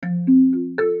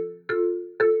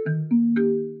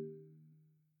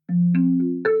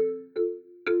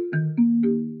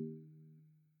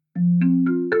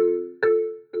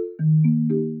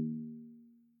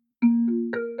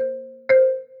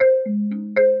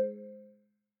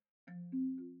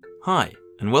Hi,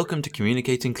 and welcome to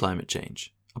Communicating Climate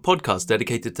Change, a podcast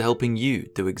dedicated to helping you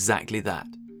do exactly that.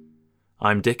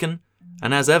 I'm Dickon,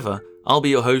 and as ever, I'll be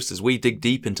your host as we dig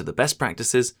deep into the best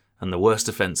practices and the worst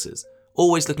offences,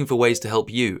 always looking for ways to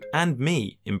help you and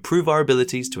me improve our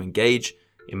abilities to engage,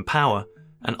 empower,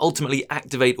 and ultimately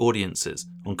activate audiences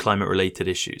on climate-related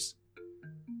issues.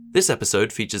 This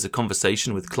episode features a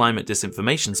conversation with climate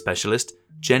disinformation specialist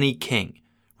Jennie King,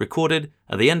 recorded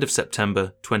at the end of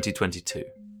September 2022.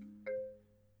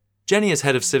 Jennie is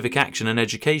Head of Civic Action and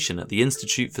Education at the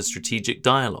Institute for Strategic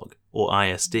Dialogue, or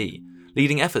ISD,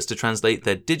 leading efforts to translate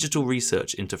their digital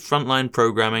research into frontline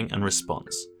programming and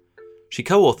response. She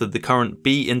co-authored the current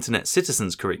Be Internet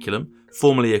Citizens curriculum,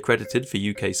 formally accredited for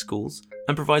UK schools,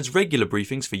 and provides regular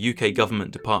briefings for UK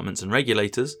government departments and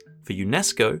regulators, for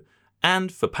UNESCO,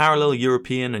 and for parallel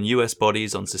European and US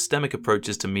bodies on systemic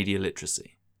approaches to media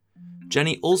literacy.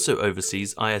 Jennie also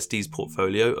oversees ISD's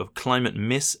portfolio of climate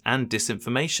mis- and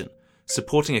disinformation,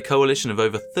 supporting a coalition of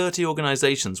over 30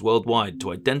 organisations worldwide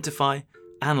to identify,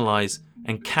 analyse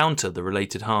and counter the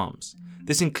related harms.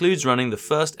 This includes running the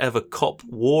first ever COP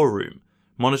War Room,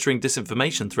 monitoring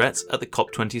disinformation threats at the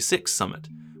COP26 summit,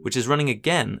 which is running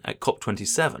again at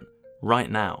COP27 right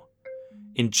now.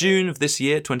 In June of this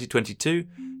year, 2022,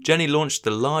 Jennie launched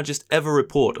the largest ever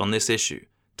report on this issue,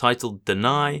 titled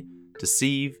Deny,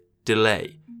 Deceive,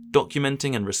 Delay,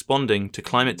 documenting and responding to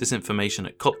climate disinformation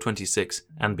at COP26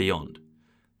 and beyond.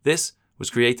 This was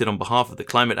created on behalf of the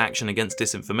Climate Action Against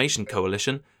Disinformation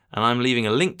Coalition, and I'm leaving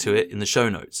a link to it in the show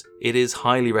notes. It is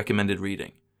highly recommended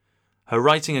reading. Her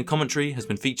writing and commentary has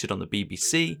been featured on the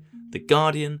BBC, The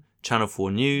Guardian, Channel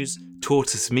 4 News,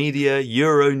 Tortoise Media,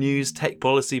 Euronews, Tech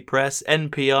Policy Press,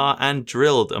 NPR, and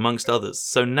Drilled, amongst others.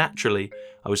 So naturally,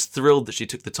 I was thrilled that she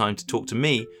took the time to talk to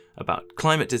me about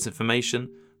climate disinformation,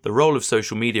 the role of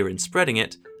social media in spreading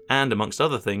it, and, amongst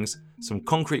other things, some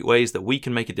concrete ways that we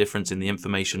can make a difference in the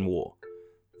information war.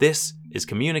 This is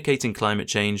Communicating Climate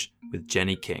Change with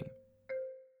Jennie King.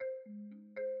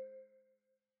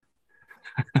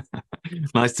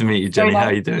 Nice to meet you, Jennie. How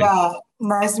are you doing? Yeah,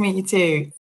 nice to meet you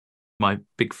too. My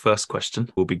big first question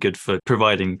will be good for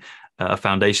providing a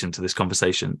foundation to this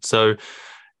conversation. So,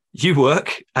 you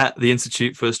work at the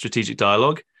Institute for Strategic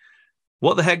Dialogue.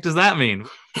 What the heck does that mean?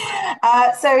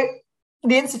 So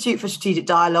the Institute for Strategic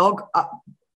Dialogue,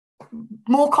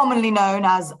 more commonly known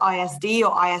as ISD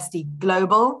or ISD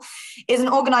Global, is an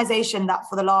organisation that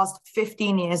for the last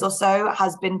 15 years or so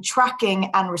has been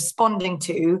tracking and responding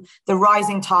to the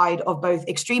rising tide of both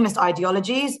extremist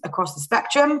ideologies across the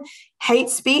spectrum, hate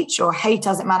speech or hate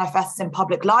as it manifests in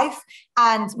public life,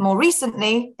 and more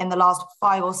recently, in the last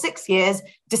 5 or 6 years,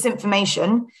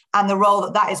 disinformation and the role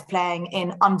that that is playing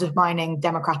in undermining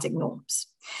democratic norms.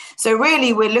 So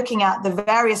really, we're looking at the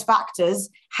various factors,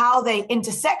 how they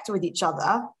intersect with each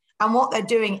other, and what they're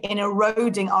doing in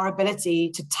eroding our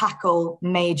ability to tackle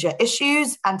major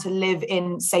issues and to live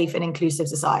in safe and inclusive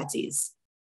societies.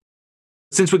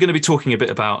 Since we're going to be talking a bit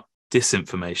about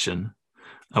disinformation,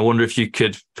 I wonder if you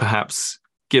could perhaps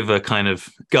give a kind of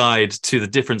guide to the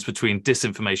difference between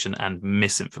disinformation and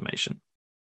misinformation.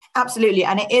 Absolutely.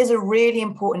 And it is a really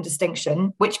important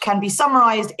distinction, which can be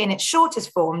summarized in its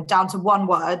shortest form down to one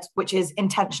word, which is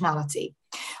intentionality.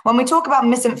 When we talk about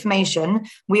misinformation,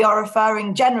 we are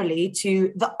referring generally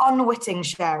to the unwitting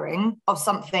sharing of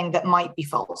something that might be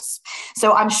false.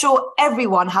 So I'm sure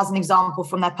everyone has an example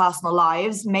from their personal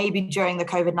lives, maybe during the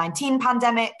COVID-19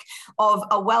 pandemic, of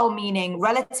a well-meaning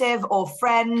relative or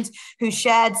friend who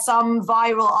shared some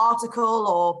viral article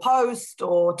or post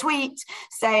or tweet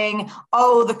saying,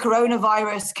 oh, the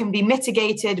coronavirus can be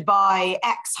mitigated by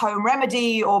X home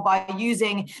remedy or by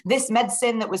using this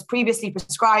medicine that was previously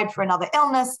prescribed for another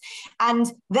illness.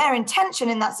 And their intention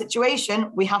in that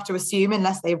situation, we have to assume,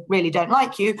 unless they really don't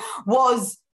like you,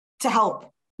 was to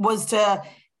help, was to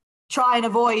try and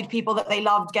avoid people that they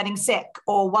loved getting sick,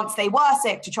 or once they were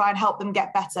sick, to try and help them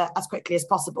get better as quickly as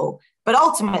possible. But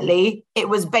ultimately, it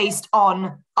was based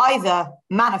on either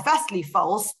manifestly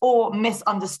false or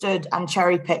misunderstood and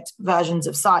cherry-picked versions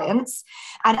of science.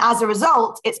 And as a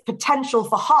result, its potential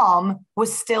for harm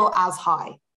was still as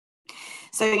high.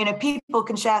 So, people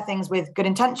can share things with good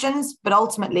intentions, but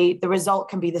ultimately the result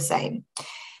can be the same.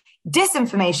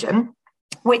 Disinformation,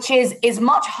 which is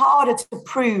much harder to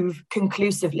prove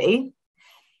conclusively,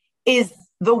 is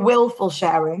the willful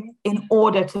sharing in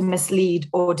order to mislead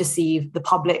or deceive the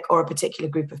public or a particular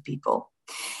group of people.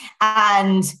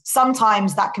 And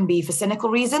sometimes that can be for cynical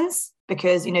reasons,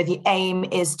 because, the aim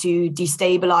is to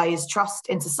destabilize trust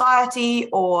in society,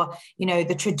 or,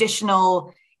 the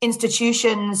traditional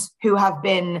institutions who have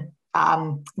been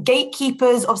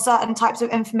gatekeepers of certain types of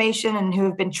information and who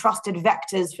have been trusted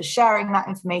vectors for sharing that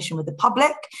information with the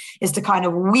public, is to kind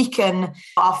of weaken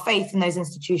our faith in those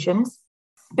institutions.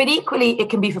 But equally, it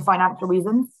can be for financial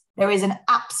reasons. There is an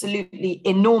absolutely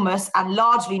enormous and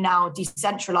largely now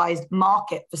decentralized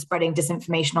market for spreading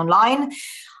disinformation online,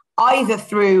 either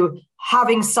through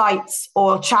having sites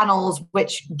or channels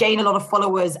which gain a lot of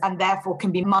followers and therefore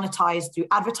can be monetized through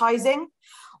advertising,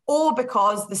 or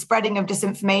because the spreading of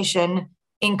disinformation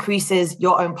increases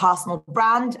your own personal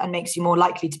brand and makes you more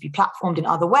likely to be platformed in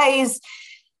other ways.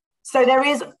 So there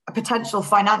is a potential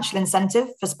financial incentive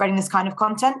for spreading this kind of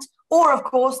content. Or, of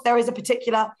course, there is a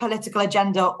particular political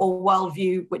agenda or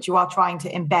worldview which you are trying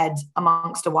to embed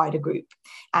amongst a wider group.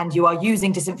 And you are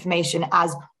using disinformation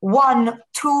as one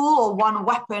tool or one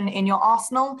weapon in your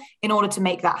arsenal in order to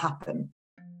make that happen.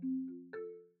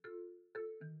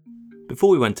 Before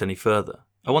we went any further,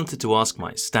 I wanted to ask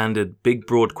my standard, big,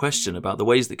 broad question about the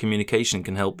ways that communication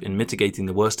can help in mitigating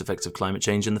the worst effects of climate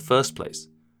change in the first place.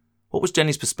 What was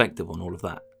Jennie's perspective on all of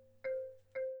that?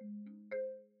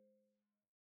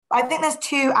 I think there's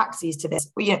two axes to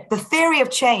this. The theory of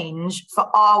change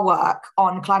for our work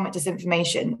on climate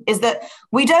disinformation is that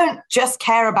we don't just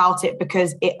care about it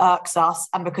because it irks us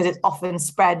and because it's often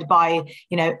spread by,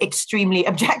 extremely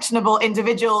objectionable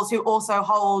individuals who also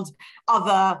hold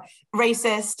other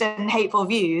racist and hateful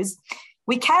views.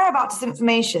 We care about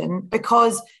disinformation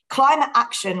because climate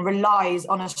action relies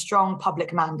on a strong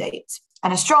public mandate.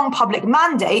 And a strong public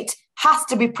mandate has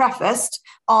to be prefaced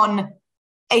on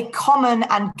a common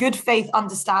and good faith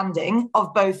understanding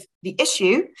of both the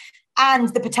issue and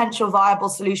the potential viable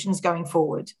solutions going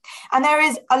forward. And there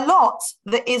is a lot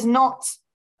that is not,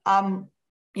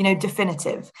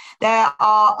 definitive. There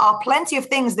are plenty of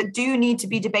things that do need to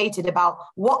be debated about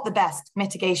what the best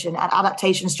mitigation and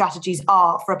adaptation strategies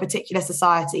are for a particular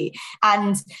society.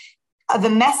 And the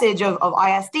message of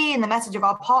ISD and the message of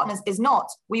our partners is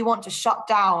not, we want to shut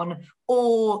down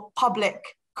all public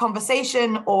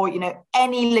conversation or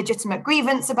any legitimate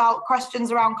grievance about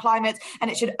questions around climate,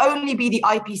 and it should only be the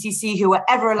IPCC who are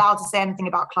ever allowed to say anything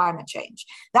about climate change.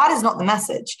 That is not the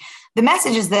message. The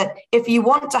message is that if you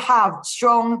want to have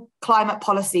strong climate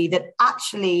policy that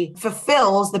actually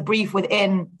fulfills the brief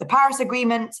within the Paris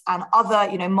Agreement and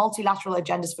other multilateral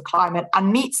agendas for climate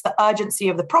and meets the urgency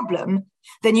of the problem,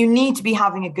 then you need to be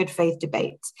having a good faith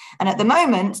debate. And at the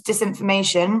moment,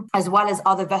 disinformation, as well as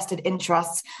other vested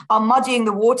interests, are muddying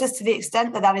the waters to the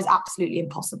extent that is absolutely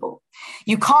impossible.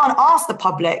 You can't ask the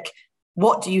public,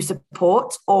 what do you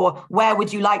support? Or where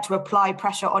would you like to apply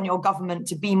pressure on your government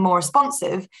to be more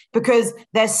responsive? Because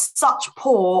there's such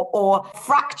poor or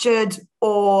fractured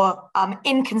or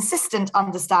inconsistent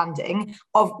understanding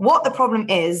of what the problem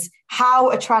is, how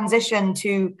a transition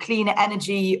to cleaner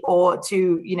energy or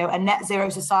to a net zero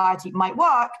society might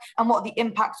work, and what the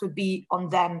impacts would be on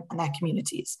them and their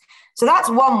communities. So that's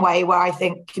one way where I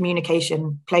think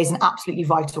communication plays an absolutely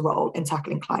vital role in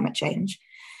tackling climate change.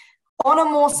 On a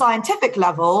more scientific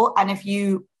level, and if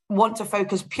you want to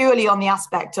focus purely on the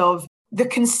aspect of the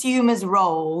consumer's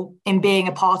role in being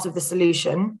a part of the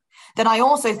solution, then I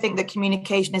also think that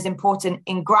communication is important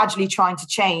in gradually trying to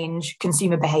change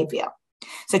consumer behavior.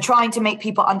 So trying to make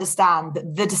people understand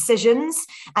that the decisions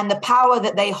and the power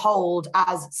that they hold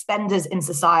as spenders in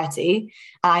society,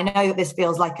 and I know that this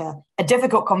feels like a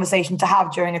difficult conversation to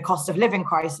have during a cost of living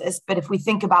crisis, but if we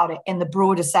think about it in the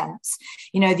broader sense,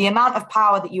 the amount of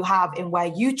power that you have in where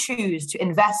you choose to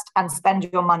invest and spend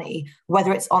your money,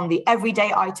 whether it's on the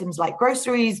everyday items like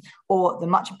groceries or the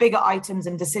much bigger items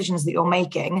and decisions that you're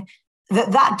making,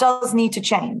 that does need to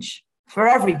change for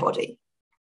everybody.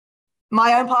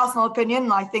 My own personal opinion,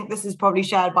 and I think this is probably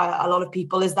shared by a lot of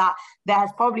people, is that there has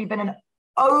probably been an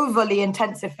overly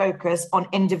intensive focus on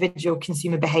individual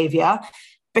consumer behavior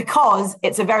because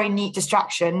it's a very neat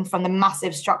distraction from the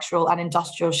massive structural and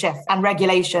industrial shift and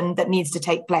regulation that needs to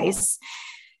take place.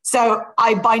 So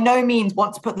I by no means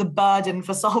want to put the burden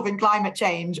for solving climate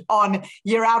change on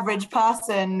your average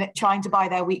person trying to buy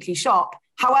their weekly shop.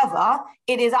 However,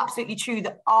 it is absolutely true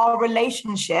that our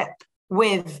relationship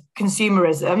with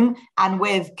consumerism and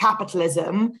with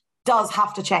capitalism does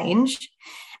have to change.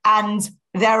 And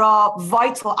there are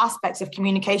vital aspects of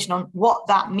communication on what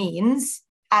that means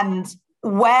and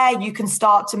where you can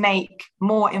start to make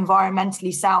more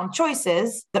environmentally sound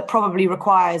choices that probably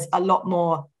requires a lot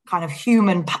more kind of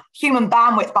human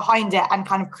bandwidth behind it and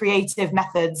kind of creative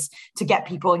methods to get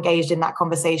people engaged in that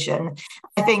conversation.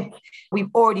 I think we've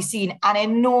already seen an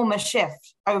enormous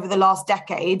shift over the last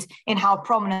decade in how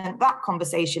prominent that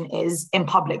conversation is in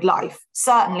public life,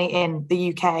 certainly in the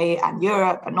UK and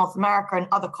Europe and North America and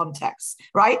other contexts,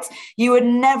 right? You would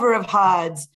never have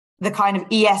heard the kind of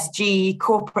ESG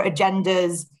corporate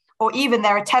agendas, or even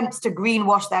their attempts to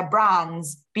greenwash their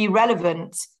brands be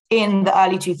relevant in the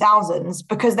early 2000s,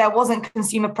 because there wasn't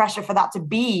consumer pressure for that to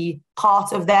be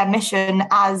part of their mission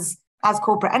as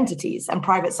corporate entities and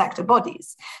private sector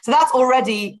bodies. So that's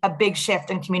already a big shift,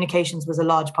 and communications was a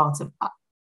large part of that.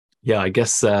 Yeah, I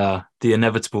guess the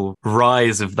inevitable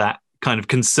rise of that kind of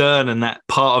concern and that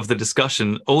part of the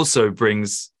discussion also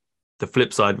brings the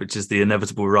flip side, which is the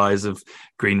inevitable rise of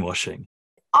greenwashing.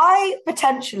 I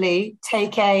potentially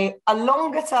take a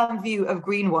longer term view of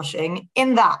greenwashing,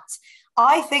 in that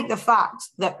I think the fact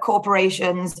that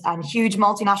corporations and huge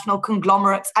multinational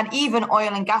conglomerates and even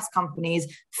oil and gas companies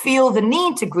feel the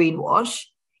need to greenwash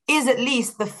is at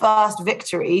least the first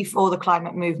victory for the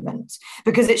climate movement,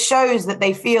 because it shows that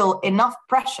they feel enough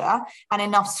pressure and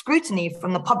enough scrutiny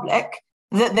from the public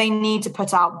that they need to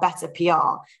put out better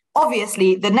PR.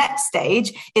 Obviously, the next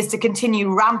stage is to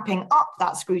continue ramping up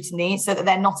that scrutiny so that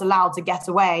they're not allowed to get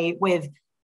away with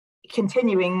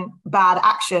continuing bad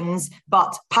actions,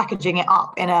 but packaging it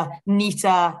up in a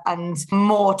neater and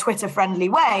more Twitter-friendly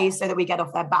way so that we get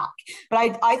off their back.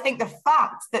 But I think the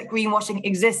fact that greenwashing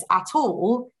exists at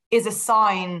all is a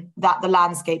sign that the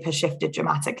landscape has shifted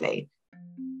dramatically.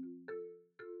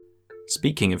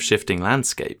 Speaking of shifting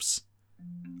landscapes,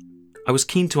 I was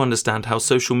keen to understand how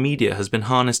social media has been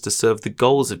harnessed to serve the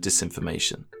goals of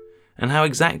disinformation, and how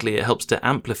exactly it helps to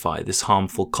amplify this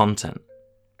harmful content.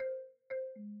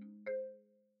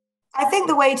 I think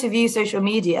the way to view social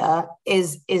media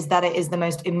is that it is the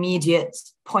most immediate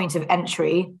point of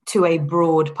entry to a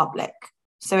broad public.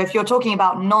 So if you're talking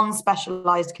about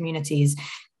non-specialized communities,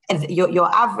 your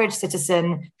average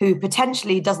citizen who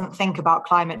potentially doesn't think about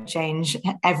climate change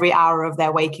every hour of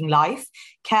their waking life,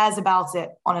 cares about it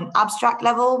on an abstract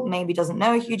level, maybe doesn't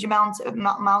know a huge amount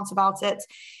about it.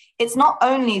 It's not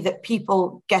only that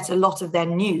people get a lot of their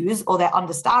news or their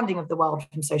understanding of the world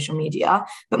from social media,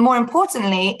 but more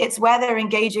importantly, it's where they're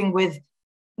engaging with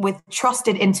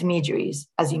trusted intermediaries,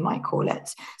 as you might call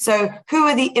it. So who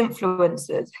are the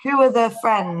influencers? Who are the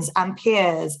friends and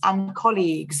peers and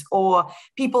colleagues, or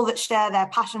people that share their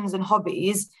passions and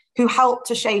hobbies who help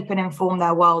to shape and inform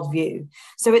their worldview?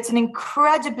 So it's an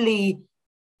incredibly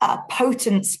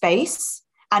potent space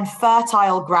and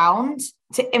fertile ground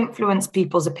to influence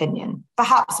people's opinion,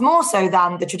 perhaps more so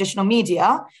than the traditional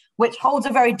media, which holds a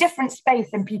very different space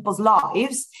in people's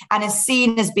lives and is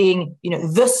seen as being,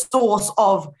 the source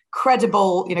of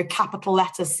credible, capital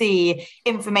letter C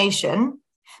information,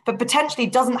 but potentially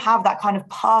doesn't have that kind of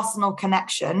personal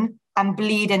connection and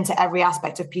bleed into every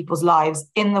aspect of people's lives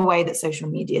in the way that social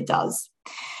media does.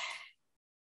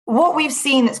 What we've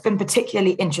seen that's been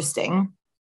particularly interesting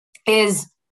is,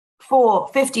 for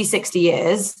 50, 60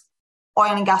 years,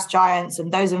 oil and gas giants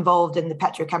and those involved in the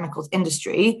petrochemicals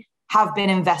industry have been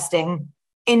investing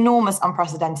enormous,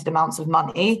 unprecedented amounts of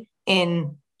money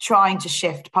in trying to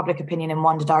shift public opinion in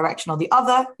one direction or the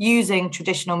other, using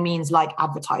traditional means like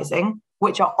advertising,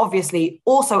 which are obviously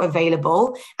also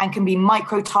available and can be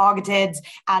micro-targeted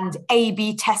and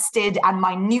A/B tested and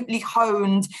minutely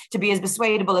honed to be as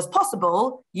persuadable as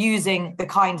possible, using the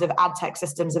kinds of ad tech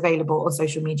systems available on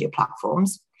social media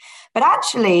platforms. But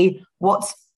actually,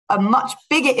 what's a much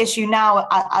bigger issue now,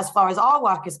 as far as our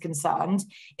work is concerned,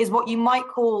 is what you might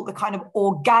call the kind of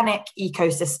organic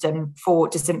ecosystem for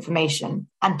disinformation,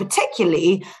 and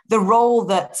particularly the role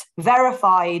that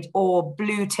verified or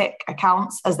blue tick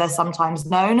accounts, as they're sometimes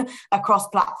known, across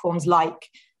platforms like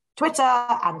Twitter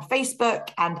and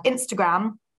Facebook and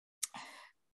Instagram,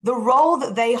 the role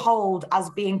that they hold as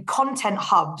being content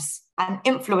hubs and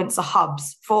influencer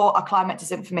hubs for a climate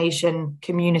disinformation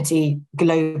community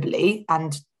globally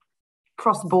and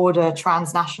cross-border,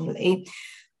 transnationally,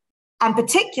 and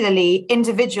particularly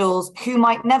individuals who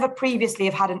might never previously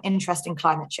have had an interest in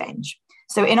climate change.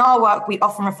 So in our work, we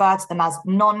often refer to them as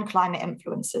non-climate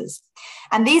influencers.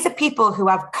 And these are people who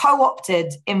have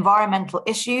co-opted environmental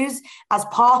issues as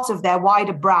part of their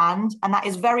wider brand. And that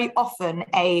is very often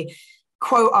a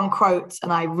quote unquote,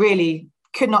 and I really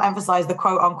could not emphasize the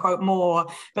quote unquote more,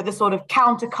 but the sort of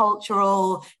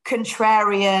countercultural,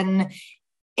 contrarian,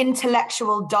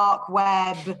 intellectual dark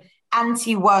web,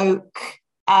 anti-woke,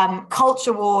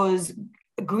 culture wars,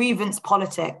 grievance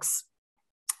politics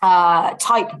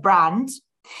type brand.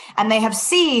 And they have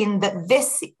seen that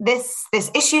this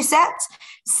issue set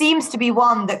seems to be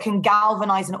one that can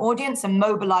galvanize an audience and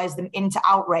mobilize them into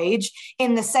outrage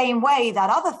in the same way that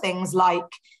other things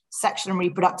like sexual and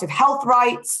reproductive health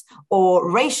rights or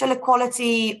racial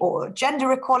equality or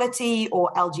gender equality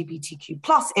or LGBTQ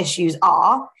plus issues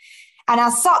are. And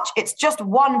as such, it's just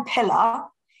one pillar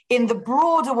in the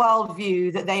broader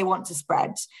worldview that they want to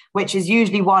spread, which is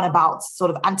usually one about sort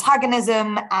of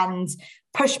antagonism and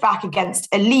pushback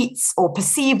against elites or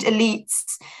perceived elites,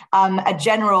 a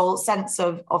general sense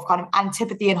of kind of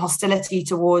antipathy and hostility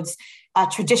towards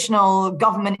traditional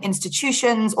government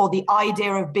institutions or the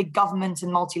idea of big government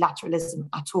and multilateralism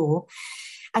at all.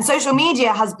 And social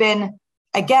media has been,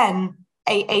 again,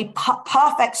 a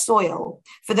perfect soil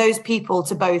for those people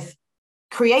to both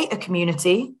create a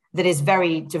community that is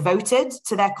very devoted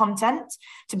to their content,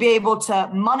 to be able to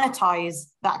monetize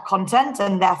that content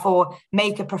and therefore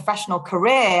make a professional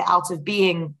career out of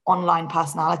being online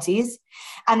personalities,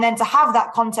 and then to have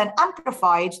that content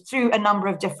amplified through a number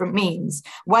of different means,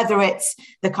 whether it's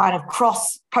the kind of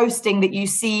cross posting that you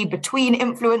see between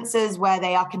influencers where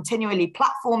they are continually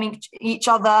platforming each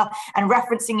other and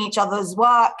referencing each other's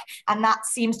work. And that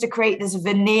seems to create this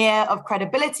veneer of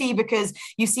credibility because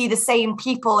you see the same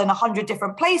people in 100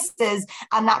 different places,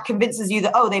 and that convinces you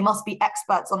that, oh, they must be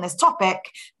experts on this topic.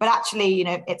 But actually,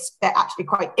 they're actually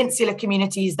quite insular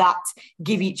communities that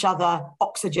give each other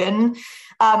oxygen.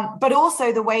 But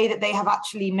also the way that they have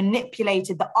actually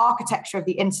manipulated the architecture of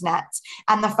the internet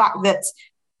and the fact that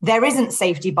there isn't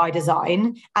safety by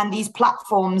design, and these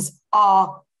platforms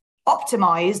are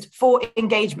optimized for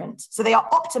engagement. So they are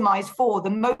optimized for the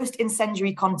most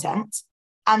incendiary content,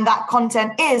 and that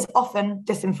content is often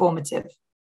disinformative.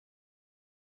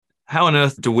 How on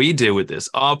earth do we deal with this?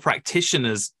 Are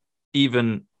practitioners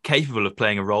even capable of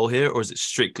playing a role here, or is it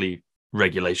strictly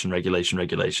regulation?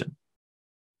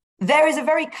 There is a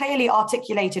very clearly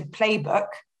articulated playbook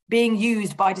being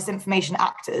used by disinformation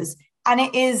actors, and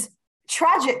it is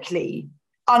tragically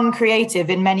uncreative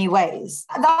in many ways.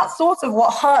 And that's sort of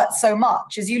what hurts so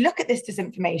much as you look at this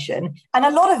disinformation, and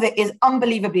a lot of it is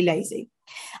unbelievably lazy.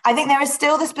 I think there is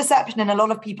still this perception in a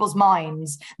lot of people's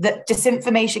minds that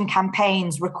disinformation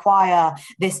campaigns require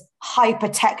this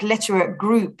hyper-tech literate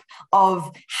group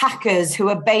of hackers who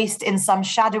are based in some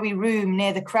shadowy room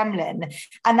near the Kremlin.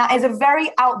 And that is a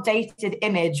very outdated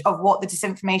image of what the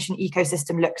disinformation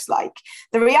ecosystem looks like.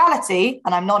 The reality,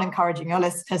 and I'm not encouraging your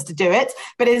listeners to do it,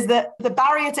 but is that the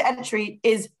barrier to entry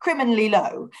is criminally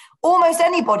low. Almost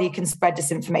anybody can spread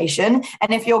disinformation.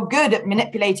 And if you're good at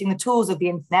manipulating the tools of the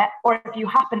internet, or if you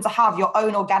happen to have your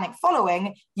own organic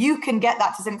following, you can get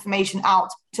that disinformation out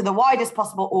to the widest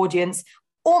possible audience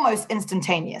almost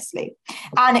instantaneously.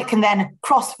 And it can then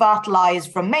cross-fertilize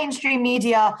from mainstream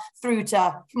media through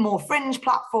to more fringe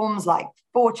platforms like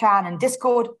 4chan and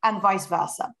Discord and vice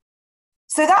versa.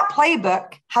 So that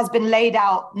playbook has been laid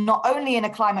out not only in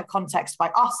a climate context by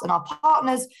us and our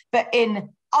partners, but in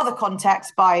other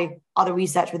contexts by other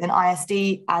research within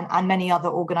ISD and many other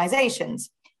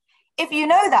organizations. If you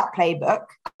know that playbook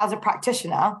as a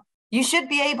practitioner, you should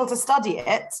be able to study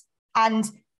it, and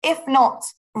if not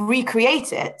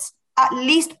recreate it, at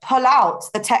least pull out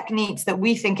the techniques that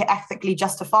we think are ethically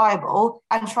justifiable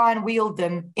and try and wield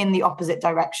them in the opposite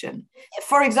direction.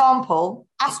 For example,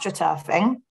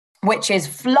 astroturfing, which is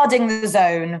flooding the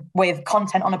zone with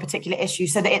content on a particular issue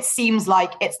so that it seems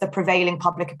like it's the prevailing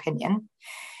public opinion.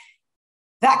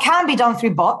 That can be done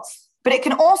through bots, but it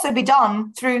can also be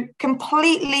done through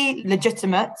completely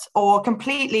legitimate or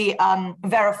completely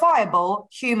verifiable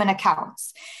human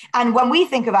accounts. And when we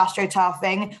think of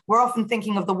astroturfing, we're often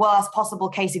thinking of the worst possible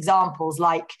case examples,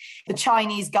 like the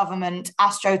Chinese government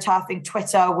astroturfing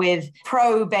Twitter with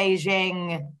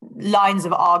pro-Beijing lines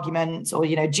of argument or,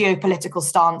 geopolitical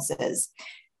stances.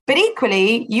 But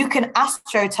equally, you can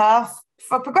astroturf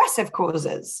for progressive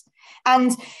causes.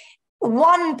 And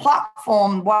one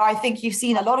platform where I think you've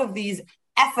seen a lot of these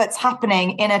efforts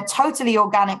happening in a totally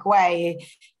organic way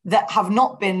that have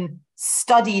not been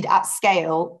studied at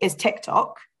scale is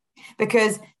TikTok,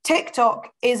 because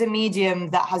TikTok is a medium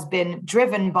that has been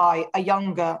driven by a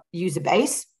younger user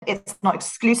base. It's not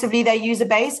exclusively their user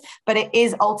base, but it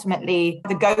is ultimately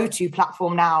the go-to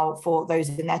platform now for those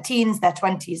in their teens, their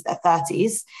 20s, their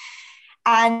 30s.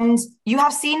 And you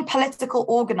have seen political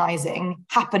organizing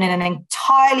happen in an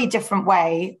entirely different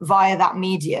way via that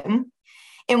medium,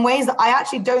 in ways that I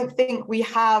actually don't think we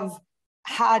have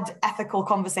had ethical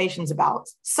conversations about.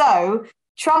 So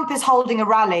Trump is holding a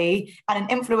rally and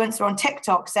an influencer on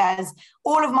TikTok says,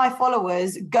 all of my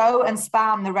followers go and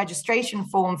spam the registration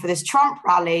form for this Trump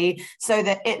rally so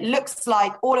that it looks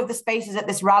like all of the spaces at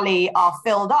this rally are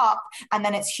filled up. And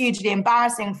then it's hugely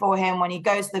embarrassing for him when he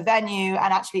goes to the venue.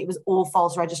 And actually it was all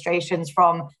false registrations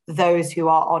from those who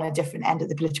are on a different end of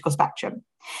the political spectrum.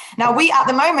 Now, we at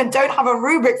the moment don't have a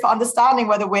rubric for understanding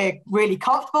whether we're really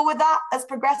comfortable with that as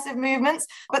progressive movements,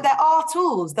 but there are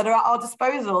tools that are at our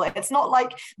disposal. It's not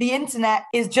like the internet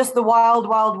is just the wild,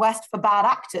 wild west for bad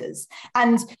actors.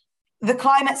 And the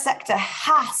climate sector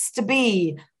has to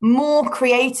be more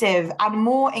creative and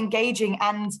more engaging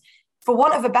and, for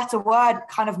want of a better word,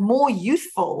 kind of more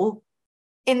youthful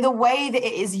in the way that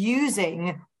it is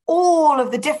using all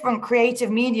of the different creative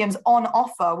mediums on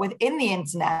offer within the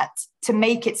internet to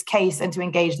make its case and to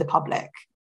engage the public.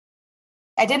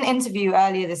 I did an interview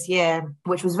earlier this year,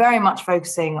 which was very much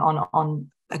focusing on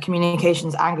a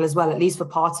communications angle as well, at least for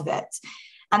part of it.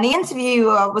 And the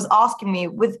interviewer was asking me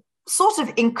with sort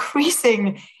of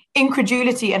increasing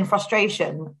incredulity and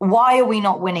frustration, why are we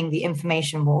not winning the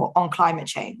information war on climate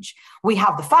change? We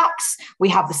have the facts, we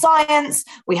have the science,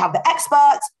 we have the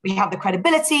experts, we have the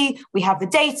credibility, we have the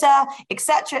data,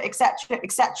 etc., etc.,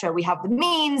 etc. We have the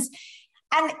means.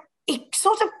 And he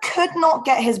sort of could not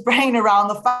get his brain around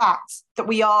the fact that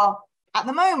we are, at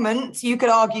the moment, you could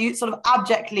argue, sort of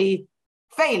abjectly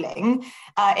failing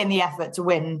in the effort to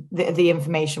win the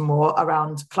information war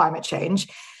around climate change.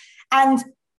 And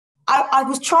I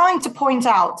was trying to point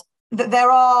out that there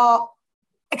are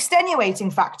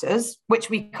extenuating factors which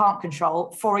we can't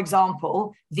control. For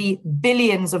example, the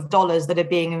billions of dollars that are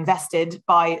being invested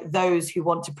by those who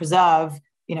want to preserve,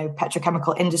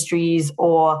 petrochemical industries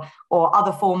or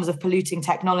other forms of polluting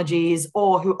technologies,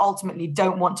 or who ultimately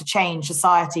don't want to change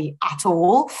society at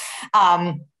all.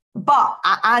 And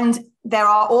there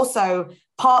are also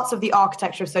parts of the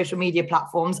architecture of social media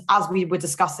platforms, as we were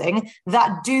discussing,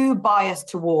 that do bias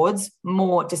towards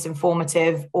more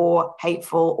disinformative or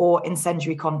hateful or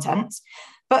incendiary content.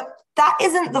 But that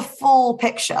isn't the full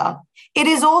picture. It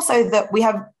is also that we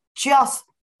have just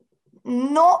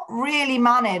not really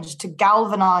managed to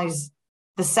galvanize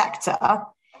the sector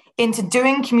into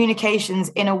doing communications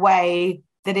in a way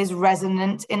that is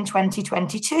resonant in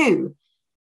 2022.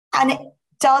 And it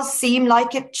does seem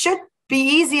like it should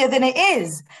be easier than it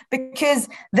is, because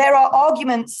there are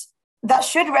arguments that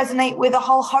should resonate with a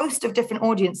whole host of different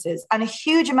audiences. And a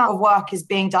huge amount of work is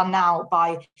being done now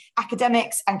by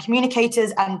academics and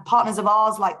communicators and partners of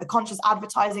ours like the Conscious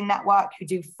Advertising Network, who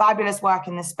do fabulous work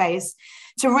in this space,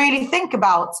 to really think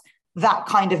about that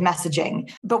kind of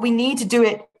messaging. But we need to do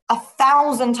it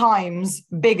 1,000 times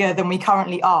bigger than we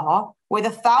currently are, with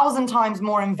 1,000 times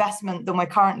more investment than we're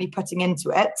currently putting into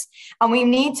it. And we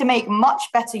need to make much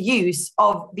better use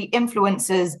of the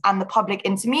influencers and the public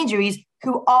intermediaries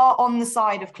who are on the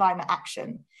side of climate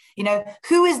action.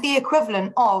 Who is the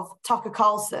equivalent of Tucker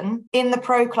Carlson in the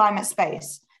pro-climate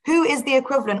space? Who is the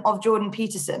equivalent of Jordan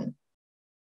Peterson?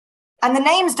 And the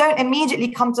names don't immediately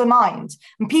come to mind.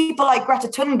 And people like Greta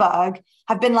Thunberg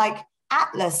have been like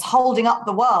Atlas holding up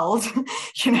the world,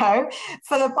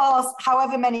 for the past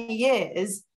however many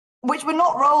years, which were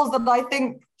not roles that I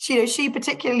think she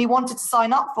particularly wanted to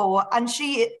sign up for. And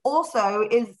she also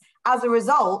is, as a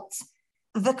result,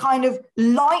 the kind of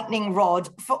lightning rod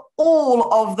for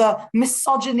all of the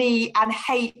misogyny and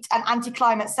hate and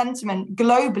anti-climate sentiment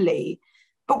globally.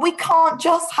 But we can't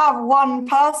just have one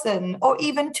person or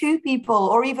even two people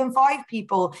or even five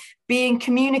people being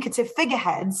communicative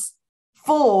figureheads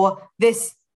for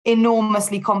this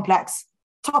enormously complex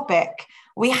topic.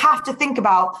 We have to think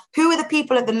about who are the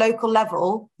people at the local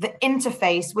level that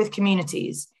interface with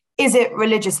communities. Is it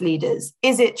religious leaders?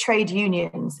 Is it trade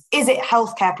unions? Is it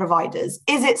healthcare providers?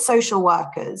 Is it social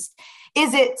workers?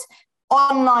 Is it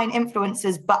online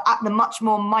influencers, but at the much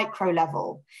more micro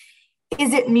level?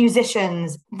 Is it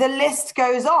musicians? The list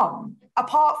goes on.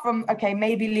 Apart from,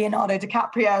 maybe Leonardo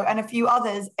DiCaprio and a few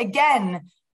others, again,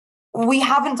 we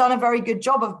haven't done a very good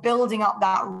job of building up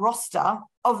that roster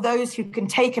of those who can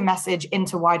take a message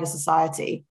into wider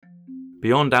society.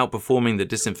 Beyond outperforming the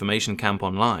disinformation camp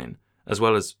online, as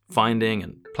well as finding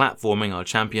and platforming our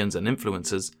champions and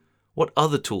influencers, what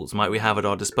other tools might we have at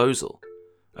our disposal?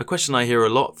 A question I hear a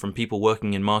lot from people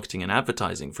working in marketing and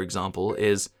advertising, for example,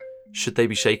 is, should they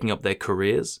be shaking up their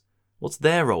careers? What's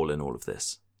their role in all of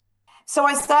this? So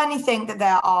I certainly think that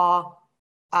there are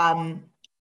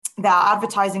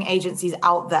advertising agencies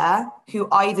out there who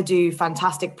either do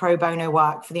fantastic pro bono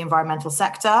work for the environmental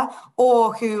sector,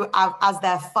 or who, as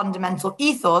their fundamental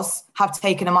ethos, have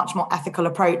taken a much more ethical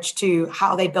approach to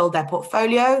how they build their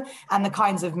portfolio and the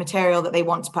kinds of material that they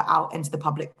want to put out into the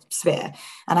public sphere.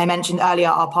 And I mentioned earlier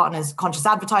our partners, Conscious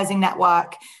Advertising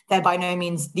Network. They're by no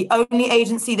means the only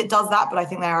agency that does that, but I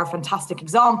think they're a fantastic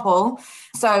example.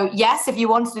 So yes, if you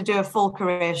wanted to do a full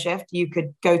career shift, you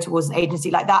could go towards an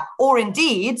agency like that, or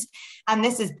indeed, and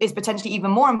this is potentially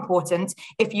even more important,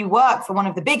 if you work for one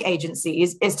of the big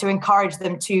agencies, is to encourage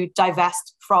them to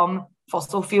divest from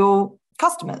fossil fuel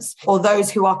customers or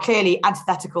those who are clearly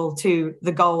antithetical to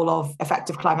the goal of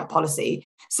effective climate policy.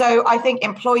 So I think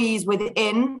employees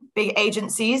within big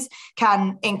agencies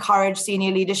can encourage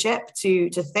senior leadership to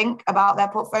think about their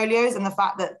portfolios and the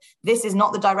fact that this is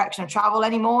not the direction of travel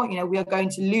anymore. We are going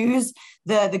to lose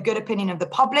the good opinion of the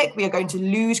public. We are going to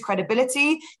lose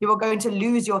credibility. You are going to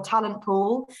lose your talent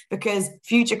pool because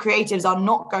future creatives are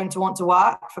not going to want to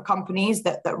work for companies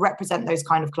that represent those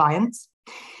kind of clients.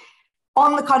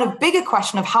 On the kind of bigger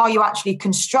question of how you actually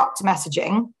construct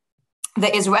messaging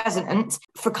that is resonant,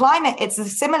 for climate, it's a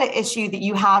similar issue that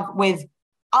you have with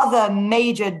other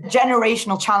major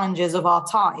generational challenges of our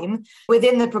time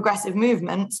within the progressive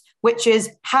movement, which is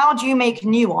how do you make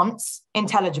nuance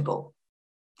intelligible?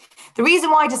 The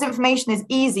reason why disinformation is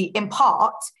easy, in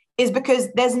part, is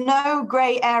because there's no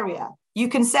gray area. You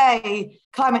can say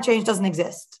climate change doesn't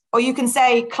exist, or you can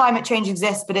say climate change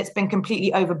exists, but it's been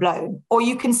completely overblown, or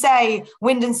you can say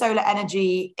wind and solar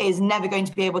energy is never going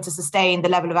to be able to sustain the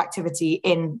level of activity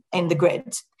in the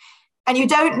grid. And you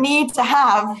don't need to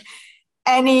have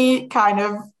any kind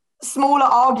of smaller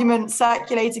argument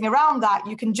circulating around that.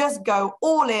 You can just go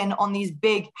all in on these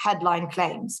big headline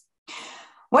claims.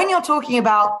 When you're talking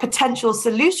about potential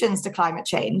solutions to climate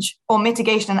change or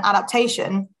mitigation and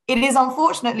adaptation, it is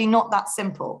unfortunately not that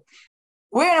simple.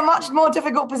 We're in a much more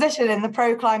difficult position in the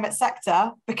pro-climate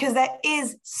sector because there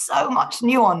is so much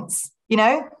nuance.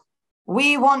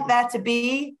 We want there to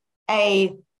be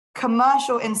a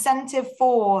commercial incentive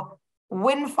for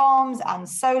wind farms and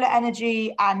solar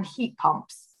energy and heat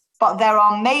pumps, but there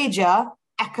are major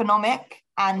economic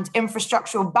and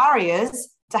infrastructural barriers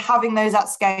to having those at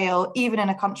scale, even in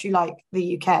a country like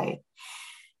the UK.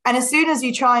 And as soon as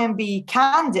you try and be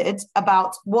candid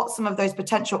about what some of those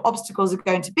potential obstacles are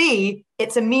going to be,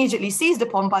 it's immediately seized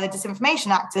upon by the disinformation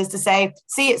actors to say,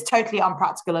 see, it's totally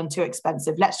unpractical and too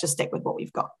expensive. Let's just stick with what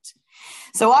we've got.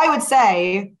 So I would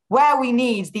say where we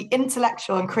need the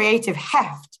intellectual and creative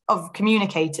heft of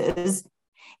communicators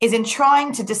is in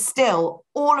trying to distill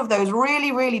all of those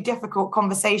really, really difficult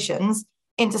conversations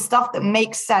into stuff that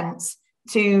makes sense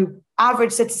to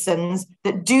average citizens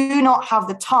that do not have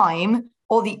the time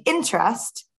or the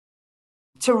interest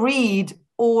to read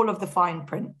all of the fine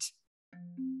print.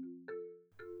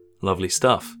 Lovely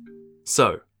stuff.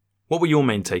 So, what were your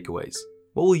main takeaways?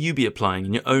 What will you be applying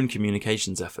in your own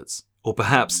communications efforts? Or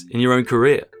perhaps in your own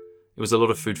career? It was a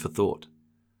lot of food for thought.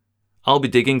 I'll be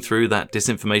digging through that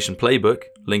disinformation playbook,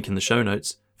 link in the show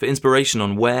notes, for inspiration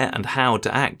on where and how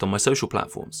to act on my social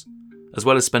platforms, as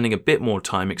well as spending a bit more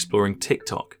time exploring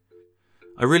TikTok.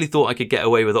 I really thought I could get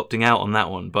away with opting out on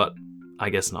that one, but I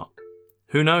guess not.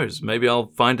 Who knows, maybe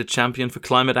I'll find a champion for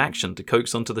climate action to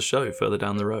coax onto the show further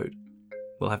down the road.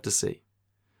 We'll have to see.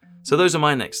 So those are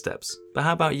my next steps, but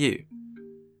how about you?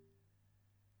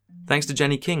 Thanks to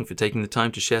Jennie King for taking the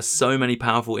time to share so many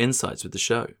powerful insights with the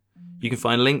show. You can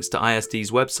find links to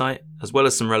ISD's website, as well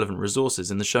as some relevant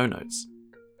resources in the show notes.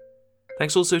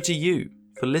 Thanks also to you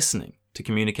for listening to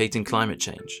Communicating Climate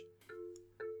Change.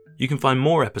 You can find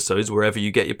more episodes wherever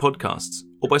you get your podcasts,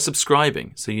 or by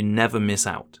subscribing so you never miss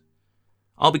out.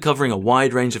 I'll be covering a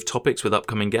wide range of topics with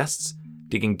upcoming guests,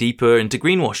 digging deeper into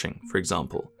greenwashing, for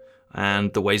example,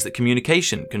 and the ways that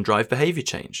communication can drive behaviour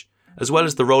change, as well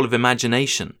as the role of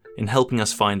imagination in helping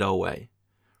us find our way.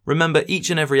 Remember, each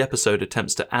and every episode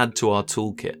attempts to add to our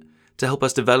toolkit to help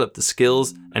us develop the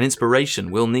skills and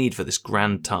inspiration we'll need for this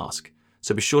grand task,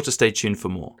 so be sure to stay tuned for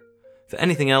more. For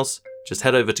anything else, just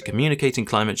head over to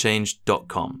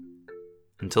communicatingclimatechange.com.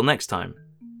 Until next time,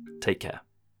 take care.